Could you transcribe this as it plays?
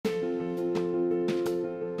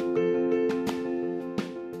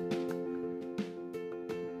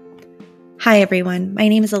Hi, everyone. My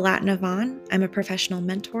name is Alatna Vaughn. I'm a professional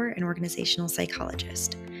mentor and organizational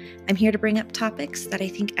psychologist. I'm here to bring up topics that I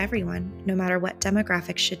think everyone, no matter what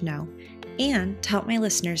demographic, should know, and to help my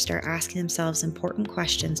listeners start asking themselves important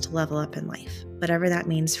questions to level up in life, whatever that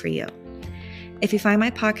means for you. If you find my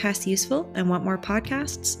podcast useful and want more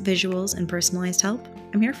podcasts, visuals, and personalized help,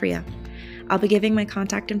 I'm here for you. I'll be giving my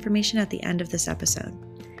contact information at the end of this episode.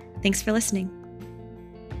 Thanks for listening.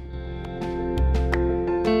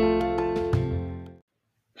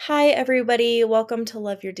 Hi, everybody. Welcome to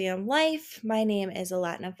Love Your Damn Life. My name is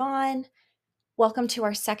Alatna Vaughn. Welcome to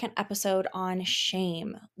our second episode on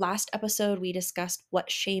shame. Last episode, we discussed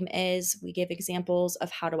what shame is. We gave examples of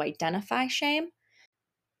how to identify shame.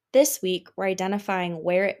 This week, we're identifying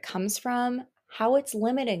where it comes from, how it's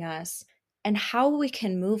limiting us, and how we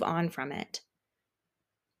can move on from it.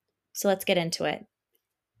 So let's get into it.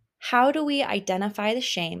 How do we identify the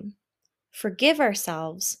shame, forgive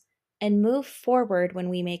ourselves, and move forward when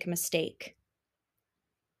we make a mistake?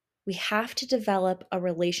 We have to develop a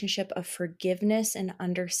relationship of forgiveness and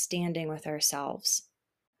understanding with ourselves.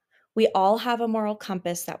 We all have a moral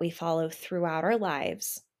compass that we follow throughout our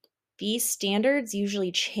lives. These standards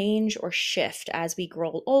usually change or shift as we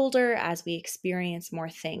grow older, as we experience more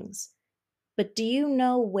things. But do you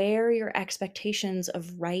know where your expectations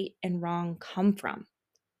of right and wrong come from?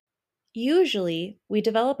 Usually, we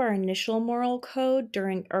develop our initial moral code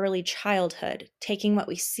during early childhood, taking what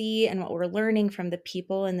we see and what we're learning from the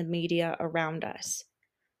people and the media around us.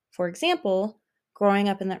 For example, growing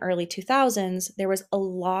up in the early 2000s, there was a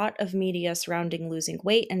lot of media surrounding losing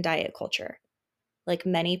weight and diet culture. Like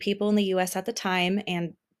many people in the US at the time,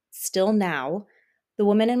 and still now, the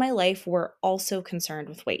women in my life were also concerned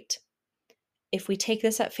with weight. If we take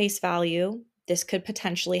this at face value, this could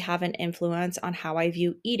potentially have an influence on how I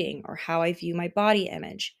view eating or how I view my body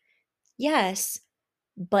image. Yes,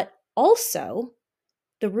 but also,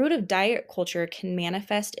 the root of diet culture can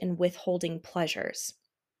manifest in withholding pleasures.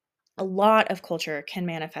 A lot of culture can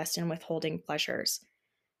manifest in withholding pleasures.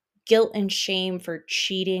 Guilt and shame for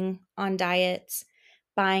cheating on diets,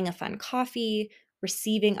 buying a fun coffee,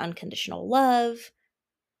 receiving unconditional love.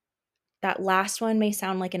 That last one may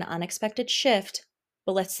sound like an unexpected shift,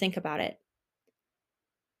 but let's think about it.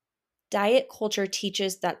 Diet culture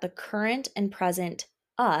teaches that the current and present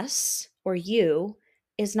us, or you,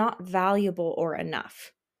 is not valuable or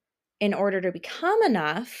enough. In order to become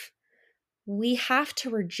enough, we have to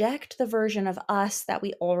reject the version of us that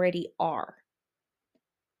we already are.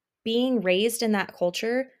 Being raised in that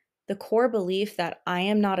culture, the core belief that I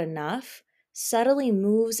am not enough subtly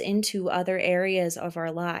moves into other areas of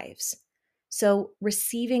our lives. So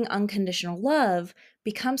receiving unconditional love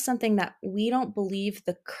becomes something that we don't believe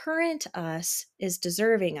the current us is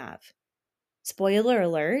deserving of. Spoiler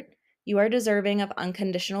alert, you are deserving of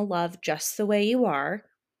unconditional love just the way you are,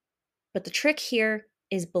 but the trick here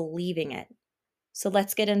is believing it. So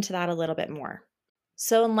let's get into that a little bit more.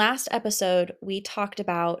 So in last episode, we talked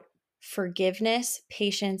about forgiveness,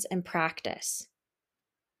 patience, and practice.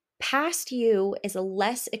 Past you is a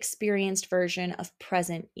less experienced version of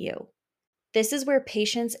present you. This is where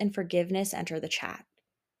patience and forgiveness enter the chat.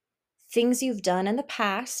 Things you've done in the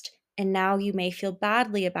past and now you may feel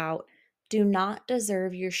badly about do not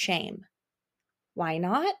deserve your shame. Why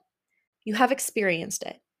not? You have experienced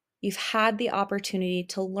it. You've had the opportunity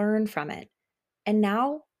to learn from it. And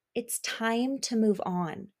now it's time to move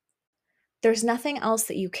on. There's nothing else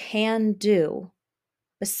that you can do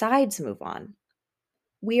besides move on.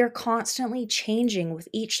 We are constantly changing with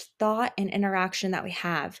each thought and interaction that we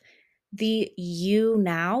have. The you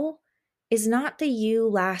now is not the you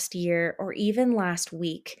last year or even last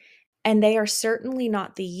week, and they are certainly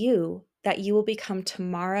not the you that you will become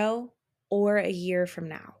tomorrow or a year from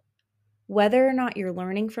now. Whether or not you're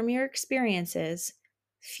learning from your experiences,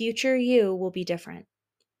 future you will be different.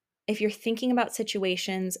 If you're thinking about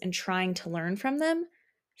situations and trying to learn from them,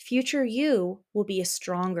 future you will be a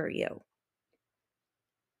stronger you.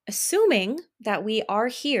 Assuming that we are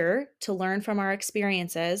here to learn from our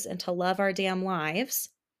experiences and to love our damn lives,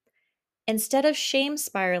 instead of shame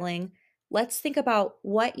spiraling, let's think about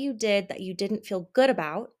what you did that you didn't feel good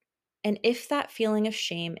about and if that feeling of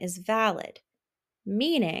shame is valid.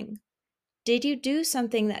 Meaning, did you do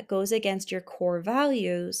something that goes against your core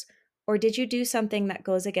values, or did you do something that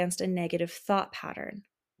goes against a negative thought pattern?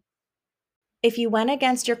 If you went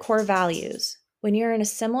against your core values, when you're in a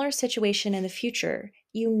similar situation in the future,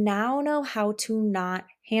 you now know how to not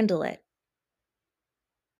handle it.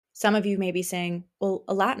 Some of you may be saying, well,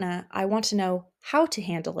 Alatna, I want to know how to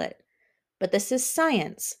handle it. But this is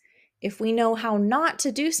science. If we know how not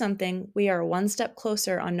to do something, we are one step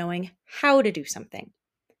closer on knowing how to do something.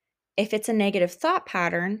 If it's a negative thought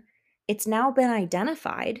pattern, it's now been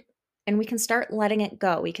identified and we can start letting it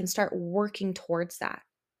go. We can start working towards that.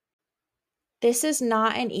 This is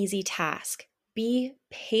not an easy task. Be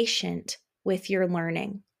patient with your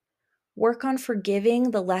learning. Work on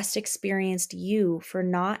forgiving the less experienced you for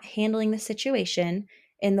not handling the situation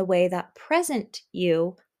in the way that present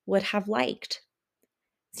you would have liked.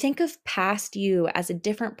 Think of past you as a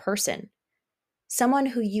different person, someone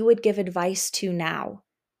who you would give advice to now.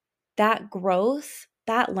 That growth,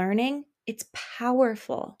 that learning, it's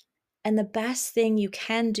powerful. And the best thing you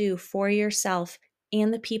can do for yourself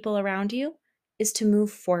and the people around you is to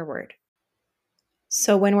move forward.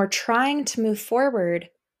 So, when we're trying to move forward,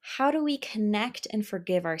 how do we connect and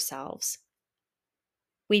forgive ourselves?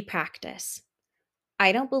 We practice.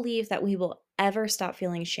 I don't believe that we will ever stop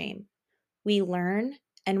feeling shame. We learn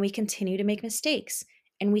and we continue to make mistakes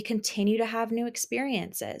and we continue to have new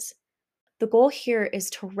experiences. The goal here is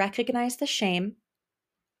to recognize the shame,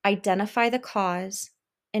 identify the cause,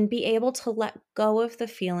 and be able to let go of the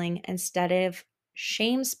feeling instead of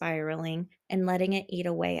shame spiraling and letting it eat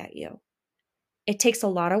away at you. It takes a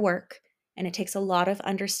lot of work and it takes a lot of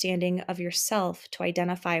understanding of yourself to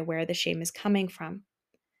identify where the shame is coming from.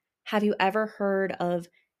 Have you ever heard of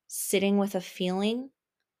sitting with a feeling?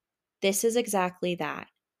 This is exactly that.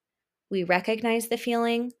 We recognize the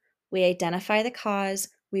feeling, we identify the cause,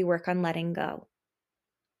 we work on letting go.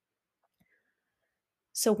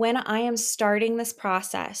 So, when I am starting this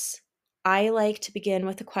process, I like to begin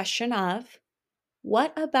with the question of,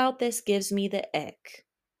 what about this gives me the ick?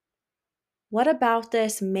 What about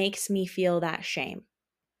this makes me feel that shame?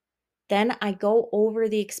 Then I go over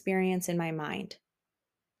the experience in my mind.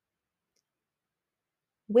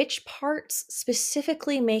 Which parts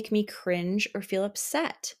specifically make me cringe or feel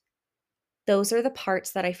upset? Those are the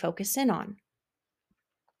parts that I focus in on.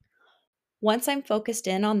 Once I'm focused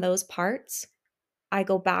in on those parts, I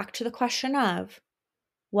go back to the question of,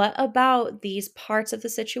 what about these parts of the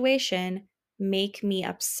situation make me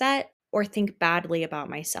upset or think badly about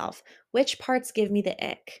myself? Which parts give me the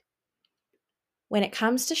ick? When it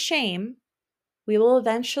comes to shame, we will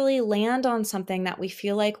eventually land on something that we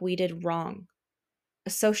feel like we did wrong, a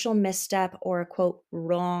social misstep or a quote,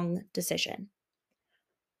 wrong decision.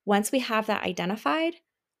 Once we have that identified,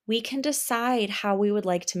 we can decide how we would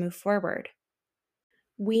like to move forward.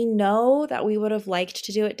 We know that we would have liked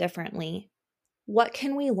to do it differently. What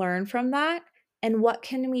can we learn from that? And what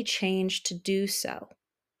can we change to do so?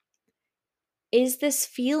 Is this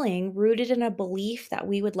feeling rooted in a belief that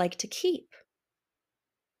we would like to keep?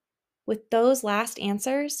 With those last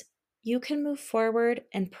answers, you can move forward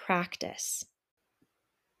and practice.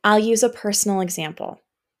 I'll use a personal example.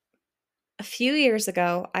 A few years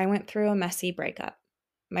ago, I went through a messy breakup.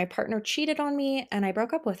 My partner cheated on me and I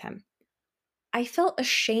broke up with him. I felt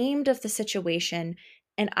ashamed of the situation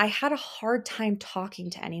and I had a hard time talking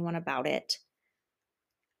to anyone about it.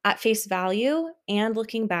 At face value and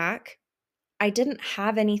looking back, I didn't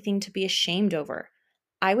have anything to be ashamed over.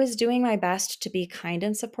 I was doing my best to be a kind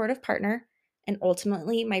and supportive partner, and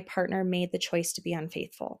ultimately, my partner made the choice to be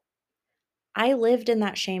unfaithful. I lived in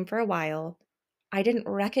that shame for a while. I didn't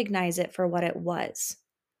recognize it for what it was.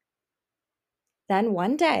 Then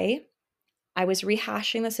one day, I was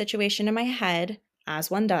rehashing the situation in my head,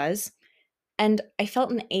 as one does, and I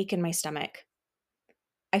felt an ache in my stomach.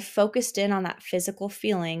 I focused in on that physical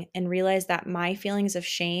feeling and realized that my feelings of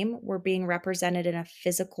shame were being represented in a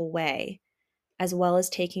physical way, as well as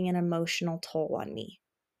taking an emotional toll on me.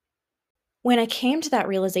 When I came to that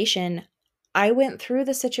realization, I went through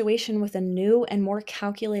the situation with a new and more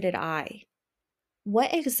calculated eye.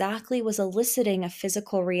 What exactly was eliciting a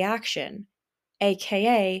physical reaction?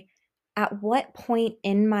 AKA, at what point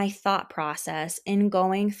in my thought process, in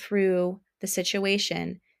going through the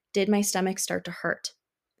situation, did my stomach start to hurt?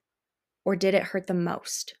 Or did it hurt the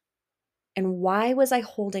most? And why was I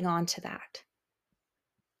holding on to that?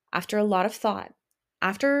 After a lot of thought,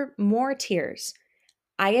 after more tears,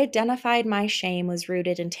 I identified my shame was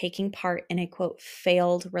rooted in taking part in a quote,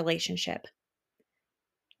 failed relationship.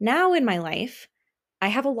 Now in my life, I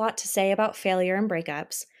have a lot to say about failure and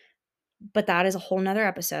breakups, but that is a whole nother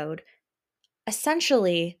episode.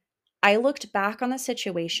 Essentially, I looked back on the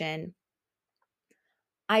situation.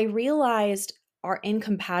 I realized our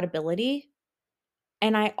incompatibility,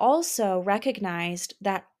 and I also recognized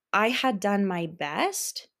that I had done my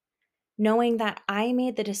best, knowing that I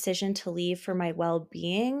made the decision to leave for my well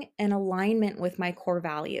being in alignment with my core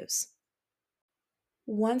values.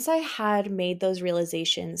 Once I had made those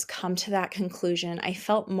realizations, come to that conclusion, I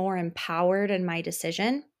felt more empowered in my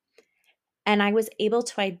decision. And I was able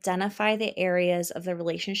to identify the areas of the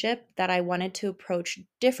relationship that I wanted to approach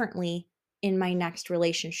differently in my next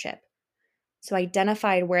relationship. So I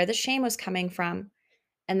identified where the shame was coming from,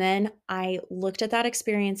 and then I looked at that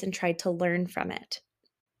experience and tried to learn from it.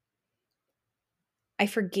 I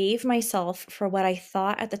forgave myself for what I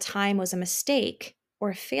thought at the time was a mistake or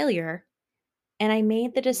a failure, and I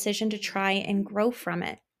made the decision to try and grow from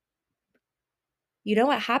it. You know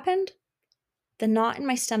what happened? The knot in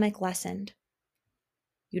my stomach lessened.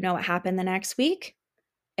 You know what happened the next week?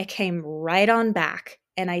 It came right on back,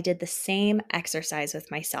 and I did the same exercise with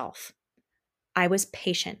myself. I was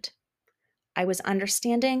patient, I was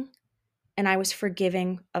understanding, and I was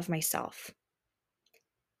forgiving of myself.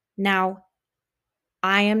 Now,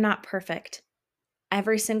 I am not perfect.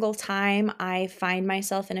 Every single time I find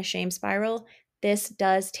myself in a shame spiral, this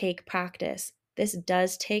does take practice. This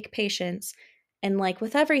does take patience. And like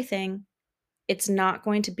with everything, it's not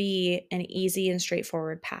going to be an easy and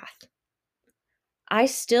straightforward path. I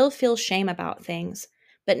still feel shame about things,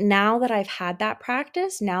 but now that I've had that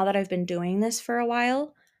practice, now that I've been doing this for a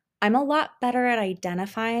while, I'm a lot better at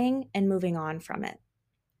identifying and moving on from it.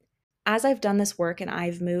 As I've done this work and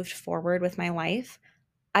I've moved forward with my life,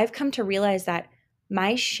 I've come to realize that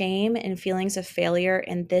my shame and feelings of failure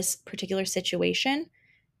in this particular situation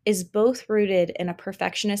is both rooted in a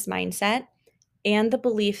perfectionist mindset and the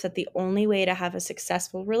belief that the only way to have a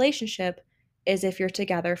successful relationship is if you're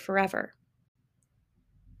together forever.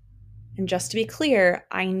 And just to be clear,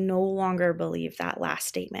 I no longer believe that last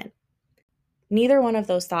statement. Neither one of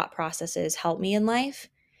those thought processes help me in life,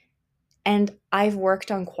 and I've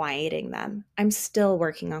worked on quieting them. I'm still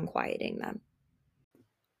working on quieting them.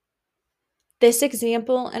 This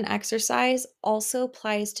example and exercise also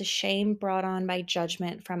applies to shame brought on by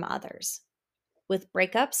judgment from others. With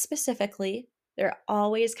breakups specifically, there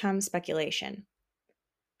always comes speculation.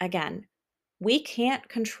 Again, we can't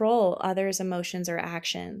control others' emotions or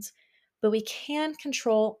actions, but we can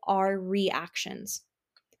control our reactions.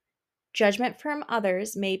 Judgment from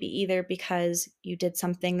others may be either because you did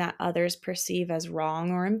something that others perceive as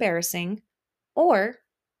wrong or embarrassing, or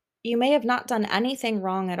you may have not done anything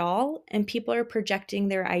wrong at all, and people are projecting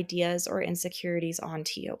their ideas or insecurities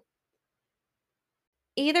onto you.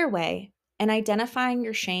 Either way, in identifying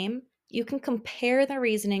your shame, you can compare the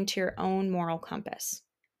reasoning to your own moral compass.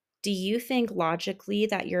 Do you think logically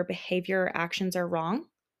that your behavior or actions are wrong?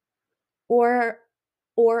 Or,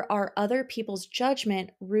 or are other people's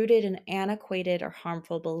judgment rooted in antiquated or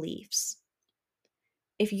harmful beliefs?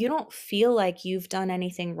 If you don't feel like you've done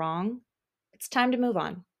anything wrong, it's time to move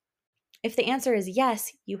on. If the answer is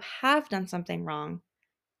yes, you have done something wrong,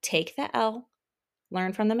 take the L,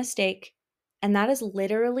 learn from the mistake, and that is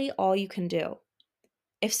literally all you can do.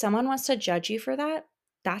 If someone wants to judge you for that,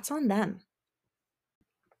 that's on them.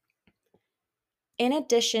 In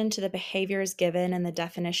addition to the behaviors given in the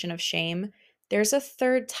definition of shame, there's a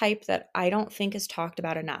third type that I don't think is talked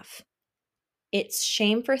about enough. It's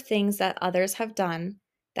shame for things that others have done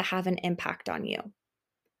that have an impact on you.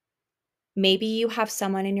 Maybe you have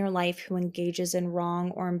someone in your life who engages in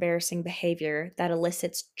wrong or embarrassing behavior that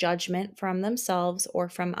elicits judgment from themselves or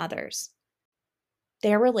from others.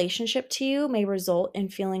 Their relationship to you may result in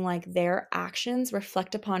feeling like their actions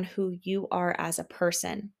reflect upon who you are as a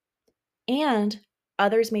person, and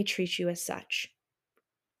others may treat you as such.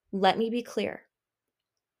 Let me be clear.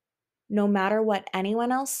 No matter what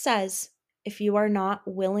anyone else says, if you are not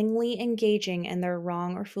willingly engaging in their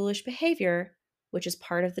wrong or foolish behavior, which is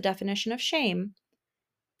part of the definition of shame,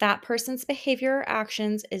 that person's behavior or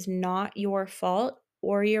actions is not your fault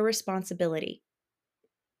or your responsibility.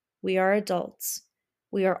 We are adults.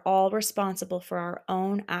 We are all responsible for our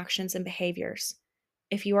own actions and behaviors.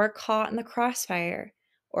 If you are caught in the crossfire,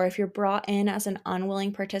 or if you're brought in as an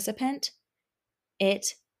unwilling participant,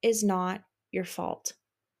 it is not your fault.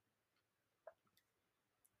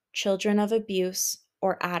 Children of abuse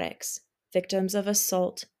or addicts, victims of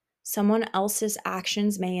assault, someone else's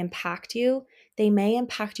actions may impact you. They may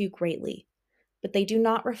impact you greatly, but they do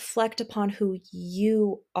not reflect upon who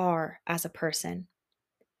you are as a person.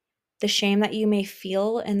 The shame that you may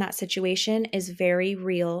feel in that situation is very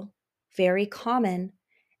real, very common,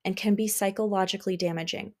 and can be psychologically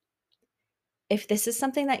damaging. If this is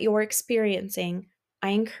something that you're experiencing, I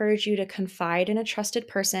encourage you to confide in a trusted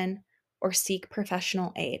person or seek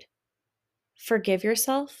professional aid. Forgive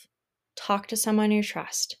yourself, talk to someone you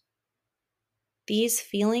trust. These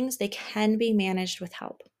feelings, they can be managed with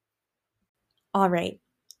help. All right,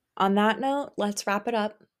 on that note, let's wrap it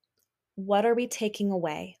up. What are we taking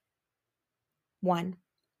away? 1.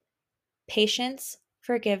 Patience,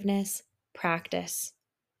 forgiveness, practice.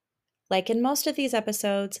 Like in most of these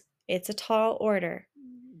episodes, It's a tall order.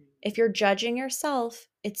 If you're judging yourself,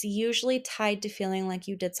 it's usually tied to feeling like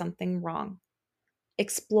you did something wrong.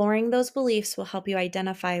 Exploring those beliefs will help you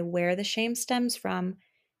identify where the shame stems from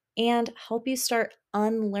and help you start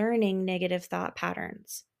unlearning negative thought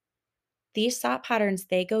patterns. These thought patterns,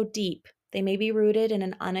 they go deep. They may be rooted in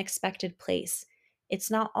an unexpected place. It's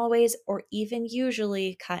not always or even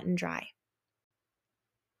usually cut and dry.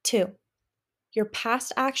 2, your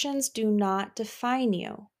past actions do not define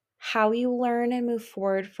you. How you learn and move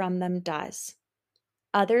forward from them does.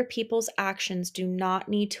 Other people's actions do not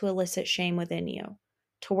need to elicit shame within you.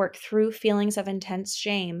 To work through feelings of intense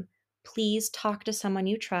shame, please talk to someone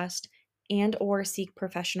you trust and or seek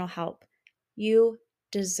professional help. You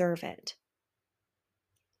deserve it.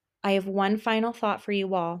 I have one final thought for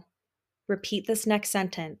you all. Repeat this next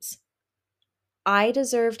sentence. I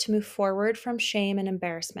deserve to move forward from shame and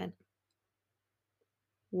embarrassment.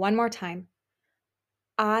 One more time.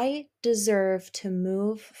 I deserve to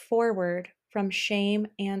move forward from shame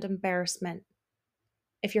and embarrassment.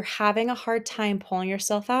 If you're having a hard time pulling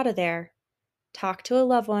yourself out of there, talk to a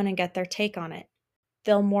loved one and get their take on it.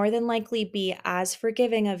 They'll more than likely be as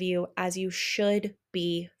forgiving of you as you should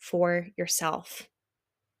be for yourself.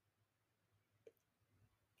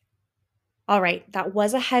 All right, that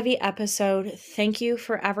was a heavy episode. Thank you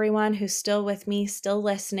for everyone who's still with me, still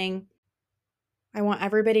listening. I want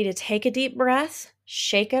everybody to take a deep breath,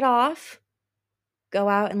 shake it off, go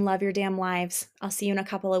out and love your damn lives. I'll see you in a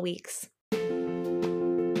couple of weeks.